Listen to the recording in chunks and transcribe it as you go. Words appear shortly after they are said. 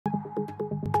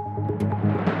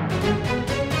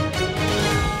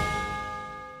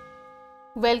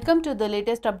Welcome to the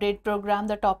latest update program.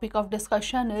 The topic of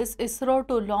discussion is ISRO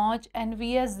to launch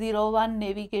NVS-01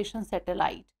 navigation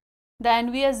satellite. The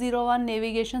NVS-01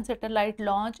 navigation satellite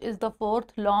launch is the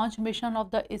fourth launch mission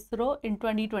of the ISRO in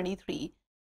 2023.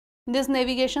 This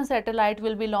navigation satellite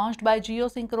will be launched by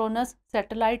Geosynchronous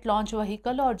Satellite Launch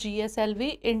Vehicle or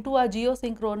GSLV into a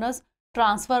geosynchronous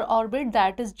transfer orbit,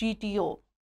 that is GTO.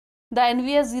 The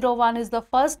NVS-01 is the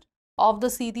first of the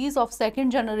series of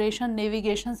second generation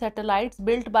navigation satellites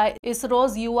built by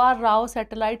ISRO's U.R. Rao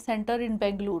Satellite Center in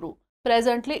Bengaluru.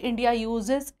 Presently, India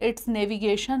uses its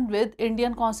navigation with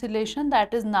Indian constellation,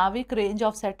 that is Navik range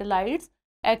of satellites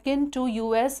akin to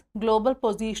US Global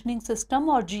Positioning System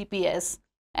or GPS.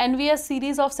 NVS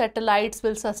series of satellites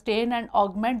will sustain and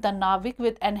augment the Navik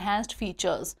with enhanced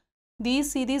features.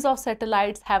 These series of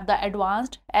satellites have the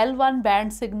advanced L1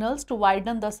 band signals to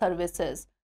widen the services.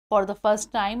 For the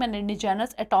first time, an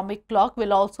indigenous atomic clock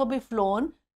will also be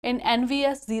flown in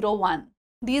NVS-01.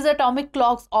 These atomic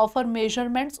clocks offer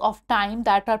measurements of time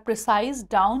that are precise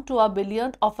down to a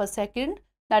billionth of a second,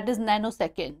 that is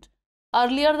nanosecond.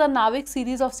 Earlier, the Navik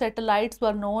series of satellites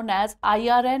were known as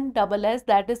IRNSS,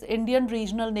 that is Indian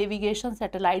Regional Navigation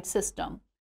Satellite System.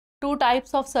 Two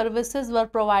types of services were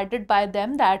provided by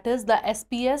them, that is the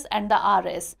SPS and the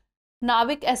RS.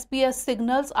 Navik SPS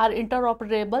signals are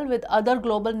interoperable with other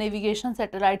global navigation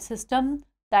satellite systems,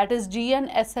 that is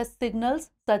GNSS signals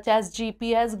such as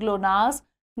GPS, GLONASS,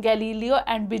 Galileo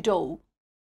and BeiDou.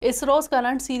 ISRO's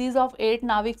current series of 8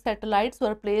 Navik satellites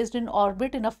were placed in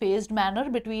orbit in a phased manner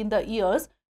between the years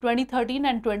 2013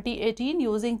 and 2018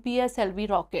 using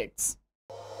PSLV rockets.